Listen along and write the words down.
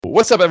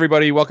What's up,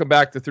 everybody? Welcome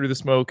back to Through the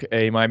Smoke,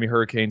 a Miami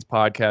Hurricanes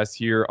podcast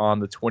here on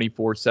the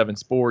 24/7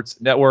 Sports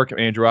Network. I'm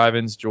Andrew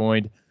Ivins,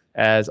 joined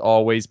as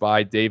always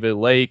by David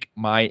Lake.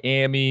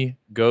 Miami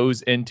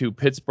goes into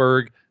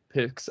Pittsburgh,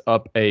 picks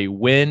up a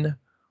win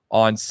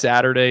on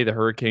Saturday. The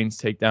Hurricanes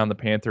take down the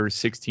Panthers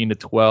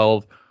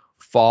 16-12,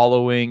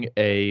 following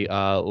a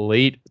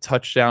late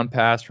touchdown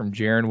pass from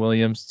Jarren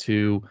Williams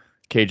to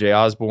KJ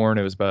Osborne.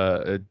 It was,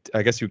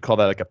 I guess you would call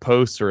that like a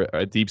post or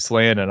a deep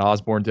slant, and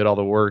Osborne did all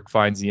the work,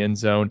 finds the end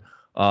zone.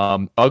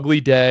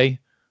 Ugly day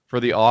for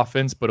the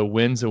offense, but a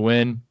win's a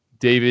win.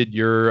 David,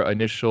 your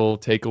initial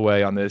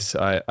takeaway on this?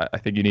 I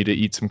think you need to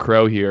eat some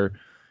crow here.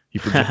 You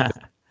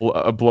projected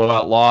a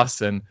blowout loss,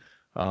 and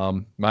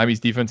Miami's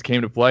defense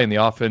came to play, and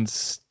the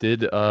offense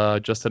did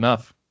just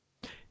enough.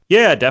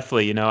 Yeah,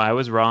 definitely. I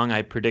was wrong.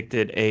 I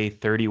predicted a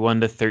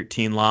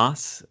 31-13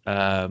 loss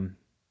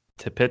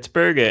to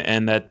Pittsburgh,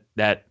 and that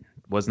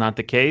was not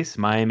the case.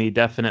 Miami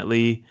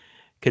definitely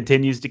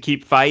continues to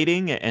keep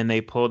fighting, and they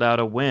pulled out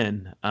a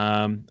win.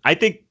 I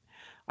think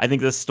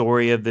the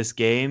story of this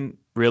game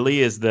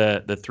really is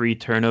the three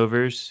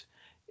turnovers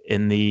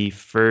in the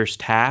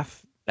first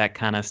half that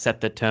kind of set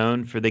the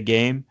tone for the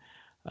game,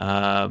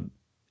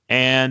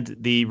 and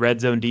the red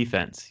zone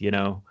defense.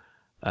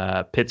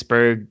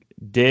 Pittsburgh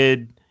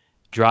did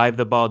drive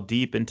the ball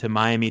deep into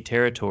Miami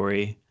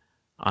territory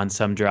on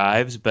some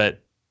drives,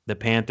 but the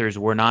Panthers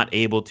were not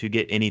able to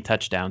get any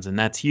touchdowns, and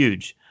that's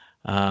huge.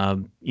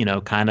 Kind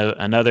of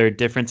another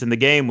difference in the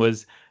game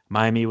was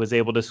Miami was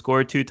able to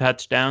score 2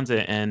 touchdowns,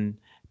 and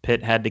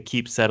Pitt had to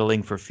keep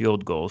settling for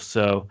field goals.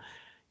 So,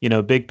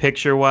 big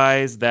picture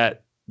wise,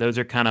 those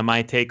are kind of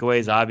my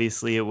takeaways.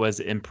 Obviously, it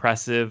was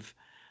impressive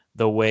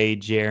the way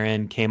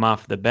Jarren came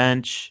off the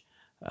bench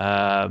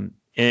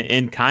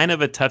in kind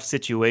of a tough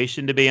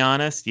situation, to be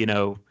honest.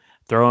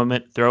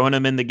 Throwing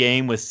him in the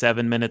game with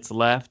 7 minutes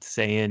left,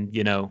 saying,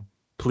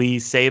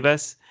 please save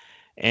us.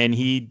 And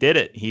he did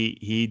it.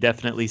 He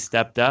definitely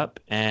stepped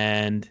up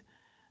and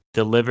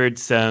delivered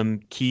some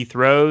key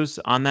throws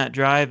on that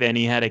drive. And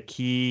he had a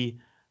key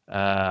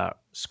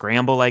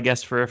scramble, I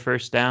guess, for a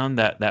first down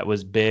that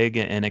was big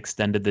and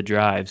extended the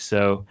drive.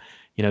 So,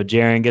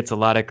 Jarren gets a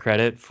lot of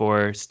credit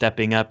for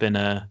stepping up in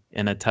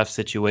a tough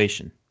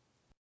situation.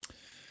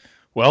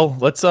 Well,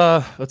 let's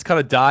kind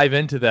of dive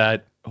into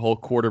that whole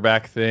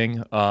quarterback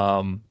thing.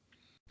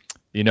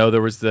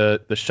 There was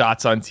the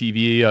shots on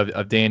TV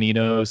of Dan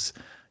Enos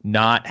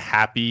not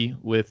happy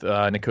with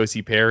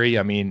N'Kosi Perry.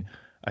 I mean,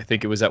 I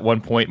think it was at one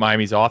point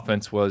Miami's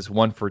offense was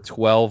 1 for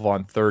 12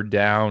 on third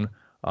down.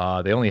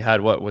 They only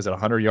had,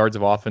 100 yards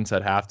of offense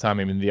at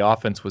halftime. I mean, the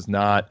offense was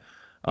not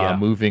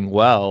moving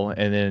well.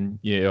 And then,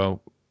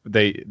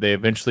 they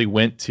eventually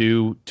went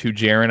to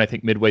Jarren, I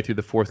think midway through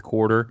the fourth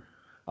quarter.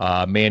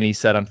 Manny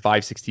said on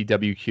 560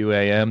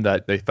 WQAM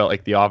that they felt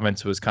like the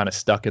offense was kind of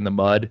stuck in the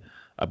mud,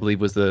 I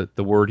believe was the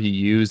word he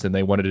used, and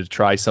they wanted to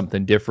try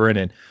something different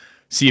and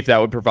see if that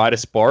would provide a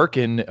spark.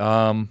 And,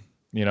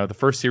 the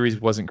first series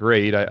wasn't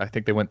great. I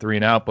think they went 3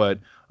 and out, but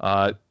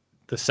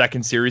the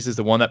second series is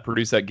the one that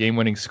produced that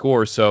game-winning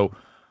score. So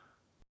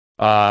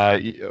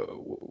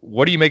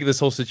what do you make of this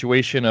whole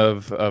situation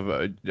of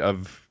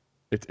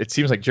it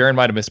seems like Jarren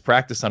might have missed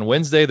practice on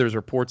Wednesday. There's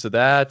reports of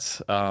that.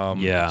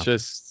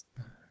 Just,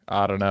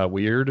 I don't know,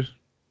 weird.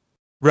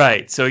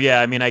 Right. So,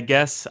 yeah, I mean, I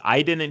guess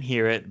I didn't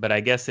hear it, but I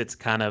guess it's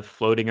kind of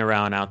floating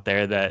around out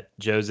there that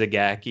Joe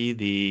Zagacki,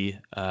 the,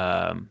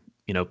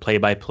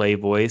 play-by-play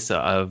voice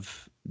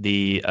of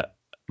the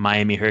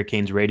Miami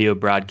Hurricanes radio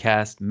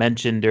broadcast,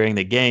 mentioned during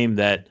the game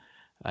that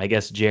I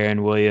guess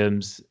Jarren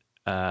Williams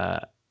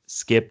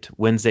skipped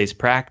Wednesday's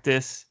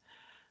practice.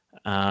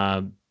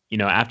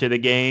 After the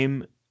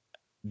game,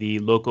 the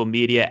local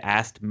media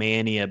asked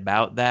Manny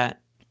about that,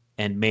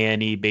 and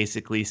Manny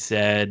basically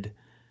said,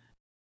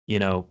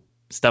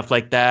 stuff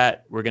like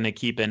that we're going to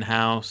keep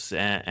in-house,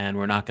 and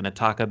we're not going to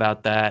talk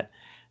about that.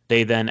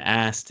 They then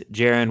asked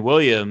Jarren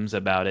Williams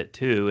about it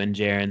too, and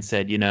Jarren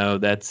said,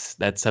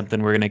 that's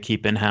something we're going to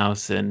keep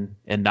in-house and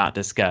not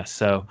discuss.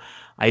 So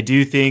I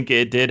do think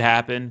it did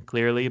happen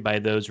clearly by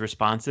those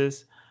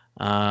responses.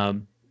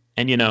 And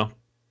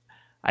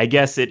I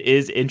guess it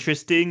is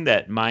interesting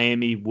that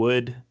Miami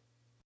would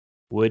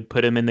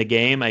put him in the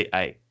game.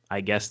 I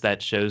guess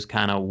that shows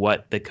kind of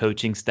what the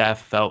coaching staff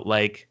felt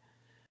like.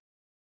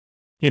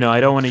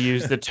 I don't want to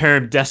use the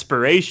term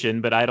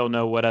desperation, but I don't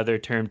know what other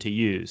term to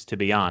use, to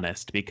be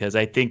honest, because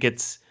I think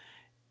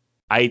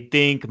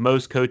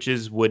most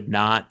coaches would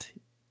not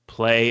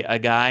play a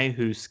guy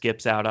who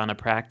skips out on a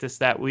practice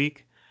that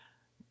week.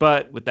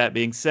 But with that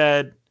being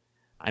said,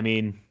 I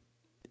mean,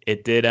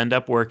 it did end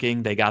up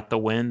working. They got the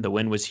win. The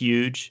win was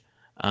huge.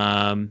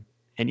 And,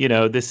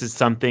 this is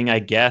something, I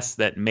guess,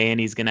 that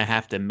Manny's going to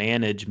have to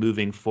manage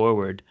moving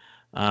forward.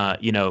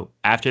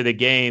 After the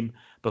game,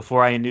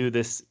 before I knew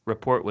this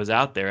report was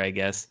out there, I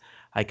guess,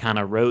 I kind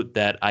of wrote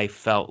that I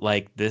felt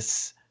like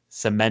this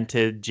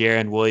cemented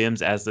Jarren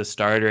Williams as the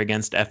starter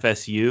against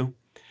FSU.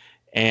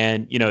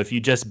 And, if you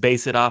just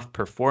base it off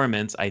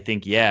performance, I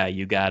think, yeah,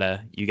 you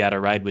gotta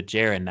ride with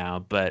Jarren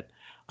now. But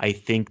I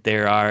think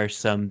there are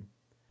some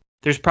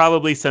there's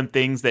probably some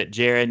things that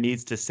Jaren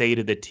needs to say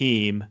to the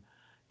team,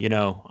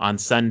 on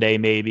Sunday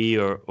maybe,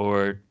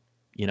 or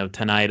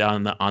tonight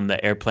on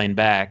the airplane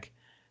back,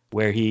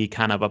 where he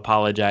kind of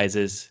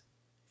apologizes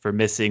for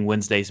missing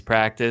Wednesday's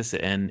practice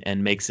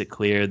and makes it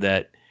clear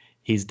that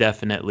he's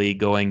definitely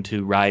going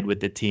to ride with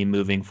the team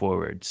moving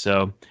forward.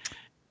 So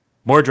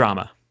more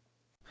drama.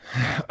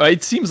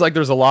 It seems like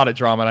there's a lot of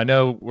drama, and I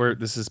know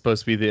this is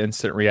supposed to be the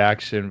instant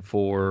reaction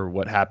for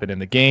what happened in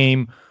the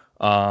game.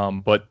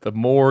 But the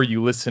more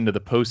you listen to the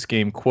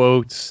post-game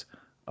quotes,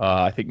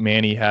 I think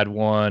Manny had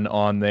one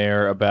on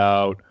there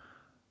about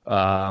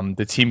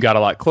the team got a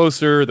lot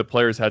closer. The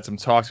players had some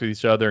talks with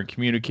each other and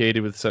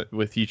communicated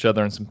with each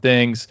other on some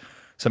things.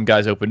 Some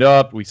guys opened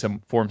up. We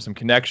formed some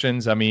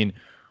connections. I mean,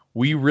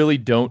 we really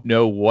don't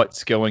know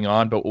what's going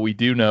on, but what we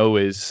do know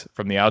is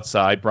from the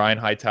outside, Brian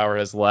Hightower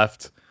has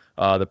left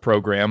the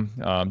program.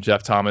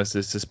 Jeff Thomas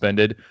is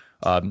suspended.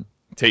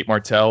 Tate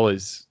Martell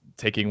is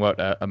taking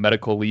a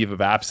medical leave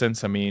of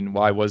absence. I mean,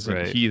 why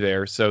wasn't he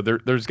there? So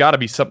there's got to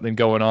be something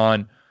going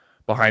on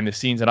behind the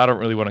scenes, and I don't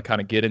really want to kind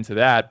of get into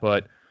that,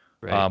 but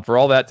for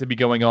all that to be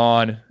going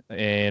on,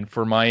 and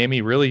for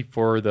Miami, really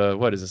for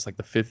the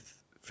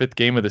fifth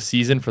game of the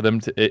season, for them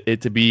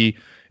to be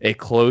a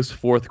close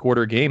fourth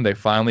quarter game, they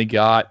finally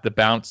got the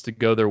bounce to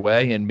go their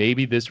way, and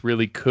maybe this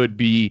really could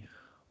be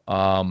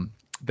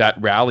that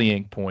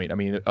rallying point. I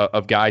mean,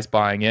 of guys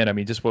buying in. I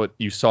mean, just what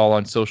you saw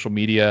on social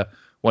media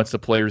once the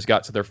players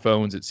got to their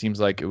phones, it seems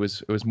like it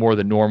was more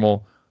than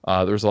normal.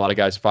 There was a lot of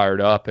guys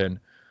fired up, and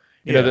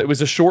you know, it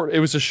was a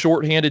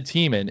short-handed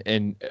team,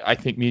 and I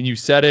think me and you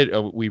said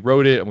it, we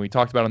wrote it, and we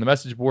talked about it on the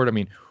message board. I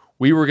mean,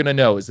 we were gonna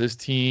know, is this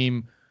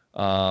team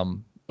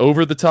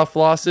over the tough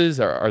losses?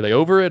 Are they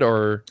over it,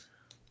 or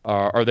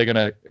are they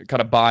gonna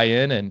kind of buy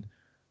in? And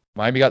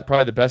Miami got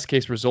probably the best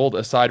case result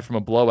aside from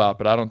a blowout,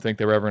 but I don't think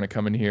they were ever going to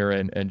come in here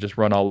and just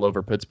run all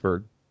over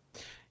Pittsburgh.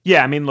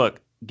 Yeah, I mean,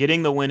 look,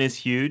 getting the win is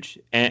huge.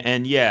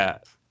 And yeah,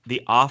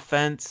 the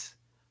offense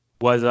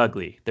was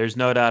ugly. There's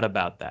no doubt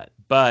about that.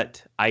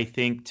 But I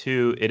think,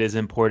 too, it is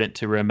important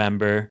to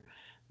remember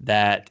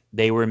that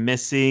they were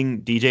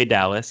missing DJ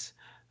Dallas,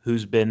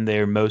 who's been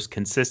their most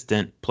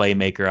consistent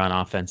playmaker on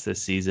offense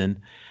this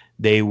season.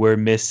 They were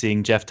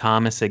missing Jeff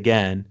Thomas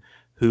again,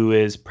 who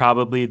is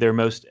probably their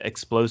most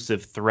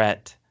explosive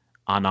threat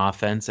on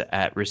offense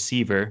at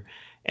receiver.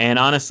 And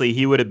honestly,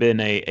 he would have been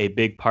a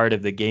big part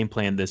of the game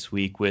plan this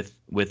week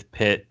with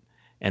Pitt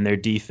and their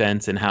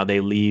defense and how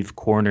they leave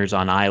corners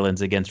on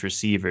islands against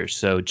receivers.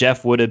 So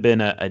Jeff would have been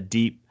a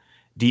deep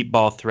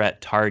ball threat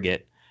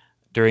target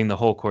during the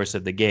whole course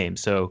of the game.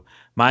 So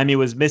Miami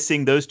was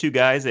missing those two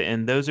guys,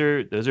 and those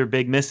are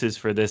big misses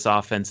for this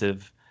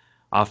offensive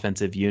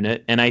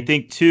unit. And I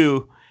think,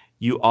 too,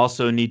 you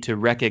also need to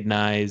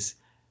recognize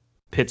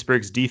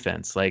Pittsburgh's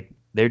defense. Like,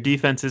 their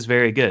defense is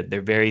very good.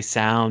 They're very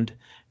sound.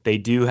 They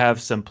do have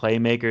some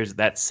playmakers.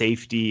 That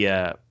safety,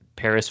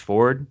 Paris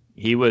Ford,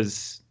 he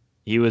was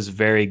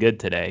very good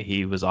today.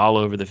 He was all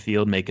over the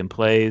field making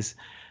plays.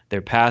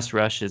 Their pass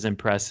rush is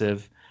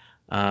impressive.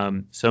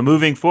 So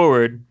moving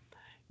forward,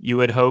 you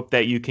would hope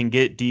that you can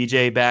get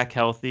DJ back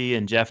healthy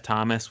and Jeff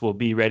Thomas will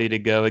be ready to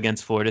go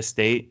against Florida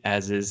State,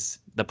 as is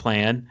the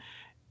plan.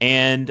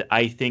 And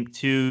I think,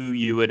 too,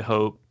 you would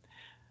hope,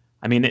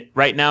 I mean,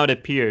 right now it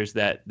appears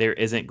that there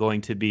isn't going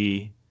to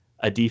be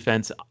a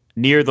defense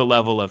near the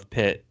level of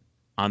Pitt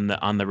on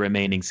the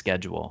remaining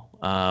schedule.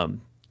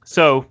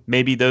 So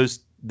maybe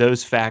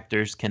those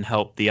factors can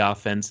help the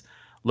offense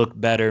look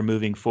better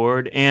moving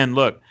forward. And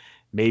look,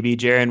 maybe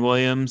Jaren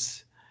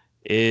Williams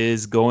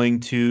is going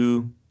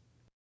to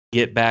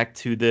get back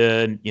to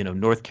the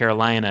North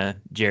Carolina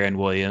Jaren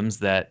Williams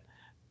that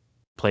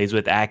plays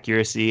with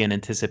accuracy and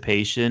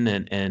anticipation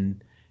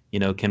and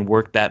can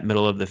work that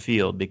middle of the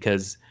field,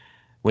 because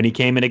when he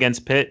came in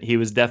against Pitt, he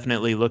was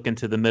definitely looking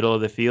to the middle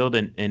of the field,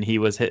 and he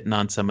was hitting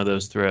on some of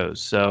those throws.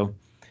 So,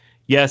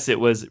 yes, it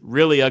was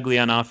really ugly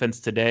on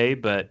offense today,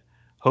 but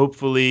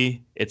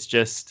hopefully it's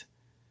just,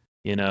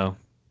 a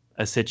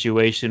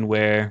situation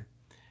where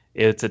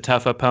it's a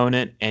tough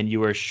opponent and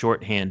you are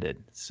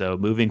shorthanded. So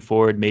moving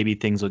forward, maybe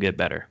things will get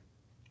better.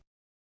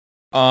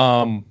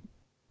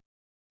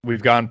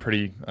 We've gone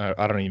pretty,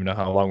 I don't even know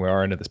how long we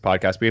are into this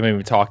podcast. We haven't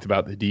even talked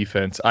about the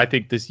defense. I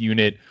think this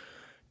unit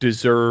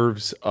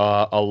deserves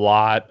a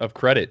lot of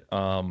credit.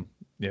 I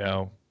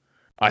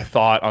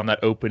thought on that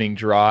opening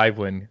drive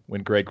when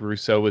Greg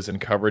Rousseau was in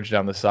coverage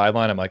down the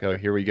sideline, I'm like, oh,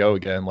 here we go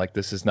again. Like,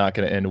 this is not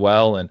going to end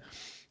well. And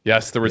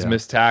yes, there was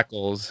missed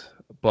tackles,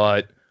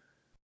 but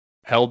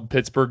held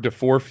Pittsburgh to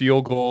 4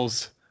 field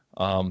goals.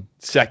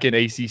 Second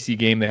ACC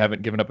game, they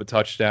haven't given up a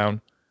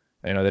touchdown.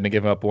 They didn't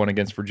give up one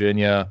against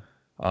Virginia.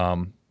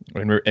 And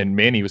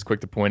Manny was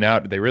quick to point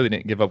out they really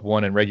didn't give up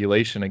one in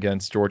regulation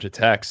against Georgia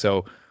Tech.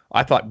 So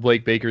I thought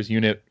Blake Baker's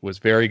unit was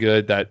very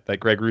good. That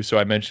Greg Rousseau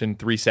I mentioned,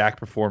 3-sack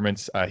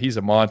performance. He's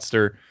a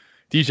monster.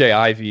 DJ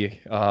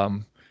Ivey,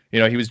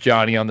 he was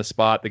Johnny on the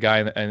spot, the guy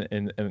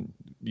and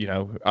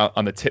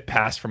on the tip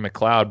pass from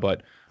McLeod.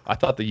 But I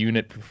thought the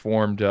unit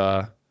performed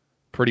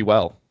pretty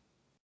well.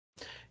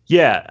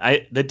 Yeah,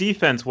 the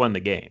defense won the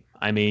game.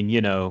 I mean,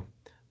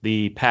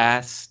 the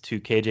pass to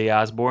KJ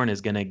Osborne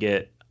is going to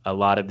get a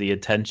lot of the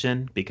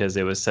attention because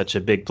it was such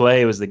a big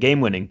play. It was the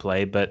game-winning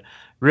play, but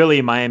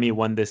really Miami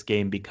won this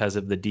game because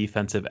of the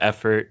defensive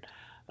effort.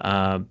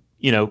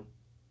 You know,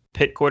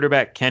 Pitt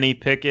quarterback Kenny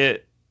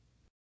Pickett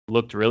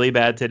looked really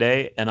bad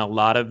today, and a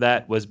lot of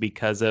that was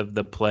because of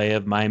the play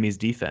of Miami's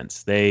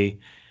defense. They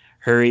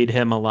hurried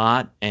him a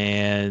lot,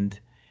 and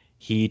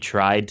he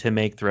tried to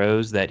make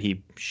throws that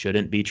he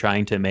shouldn't be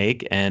trying to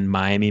make, and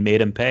Miami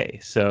made him pay.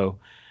 So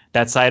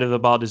that side of the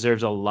ball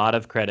deserves a lot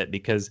of credit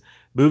because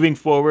moving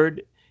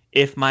forward,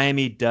 if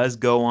Miami does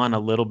go on a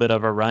little bit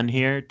of a run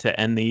here to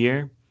end the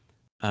year,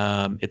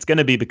 it's going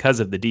to be because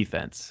of the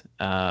defense.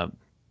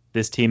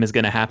 This team is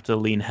going to have to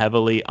lean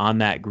heavily on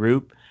that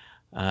group.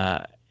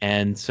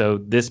 And so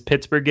this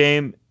Pittsburgh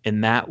game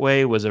in that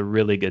way was a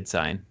really good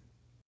sign.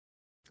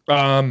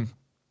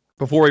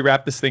 Before we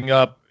wrap this thing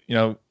up,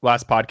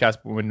 last podcast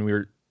when we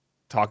were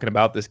talking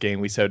about this game,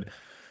 we said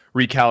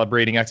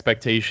recalibrating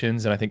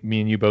expectations. And I think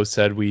me and you both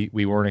said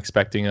we weren't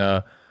expecting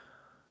a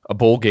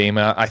bowl game.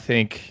 I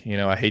think,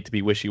 I hate to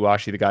be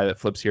wishy-washy, the guy that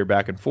flips here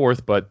back and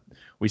forth, but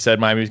we said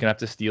Miami was going to have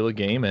to steal a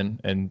game,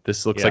 and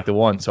this looks like the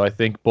one. So I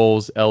think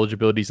Bowls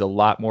eligibility is a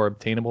lot more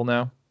obtainable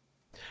now.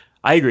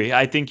 I agree.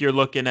 I think you're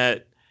looking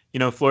at,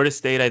 Florida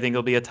State, I think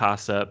it'll be a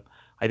toss-up.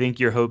 I think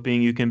you're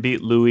hoping you can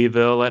beat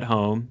Louisville at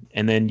home,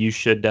 and then you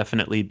should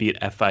definitely beat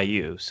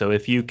FIU. So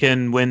if you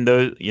can win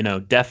those,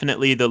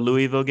 definitely the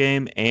Louisville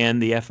game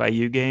and the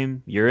FIU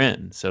game, you're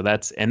in. So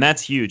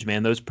that's huge,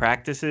 man. Those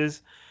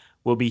practices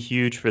will be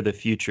huge for the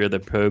future of the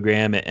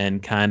program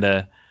and kind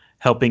of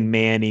helping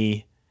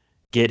Manny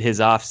get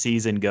his off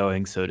season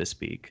going, so to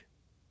speak.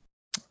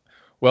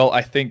 Well,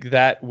 I think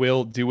that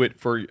will do it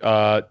for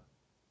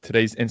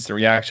today's Instant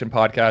Reaction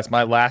podcast.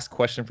 My last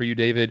question for you,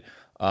 David,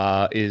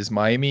 is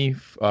Miami.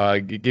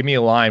 Give me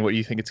a line. What do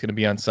you think it's going to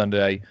be on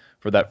Sunday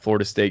for that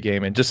Florida State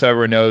game? And just so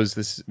everyone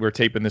knows, we're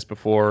taping this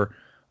before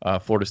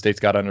Florida State's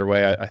got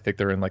underway. I think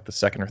they're in like the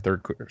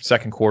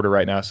second quarter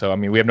right now. So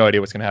we have no idea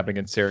what's going to happen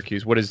against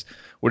Syracuse. What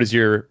is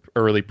your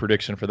early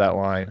prediction for that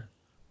line?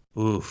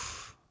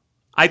 Oof.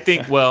 I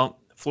think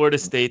Florida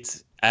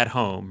State's at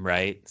home,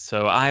 right?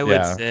 So I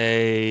would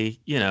say,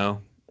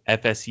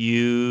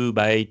 FSU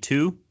by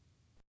 2.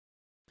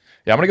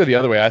 Yeah, I'm going to go the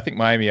other way. I think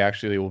Miami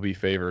actually will be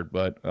favored,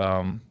 but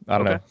I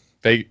don't know.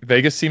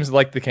 Vegas seems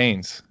like the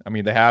Canes.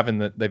 They have,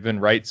 and they've been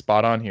right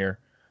spot on here.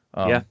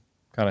 Kind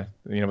of,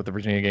 with the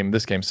Virginia game,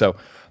 this game. So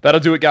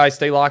that'll do it, guys.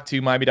 Stay locked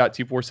to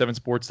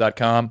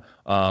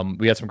Miami.247sports.com.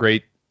 We had some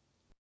great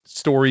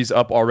stories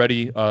up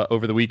already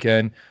over the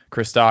weekend.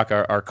 Chris Stock,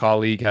 our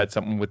colleague, had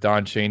something with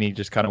Don Chaney,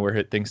 just kind of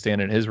where things stand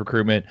in his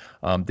recruitment.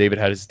 David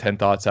had his 10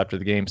 thoughts after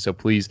the game. So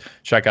please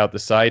check out the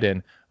site,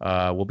 and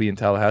we'll be in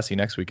Tallahassee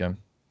next weekend.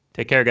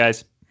 Take care,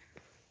 guys.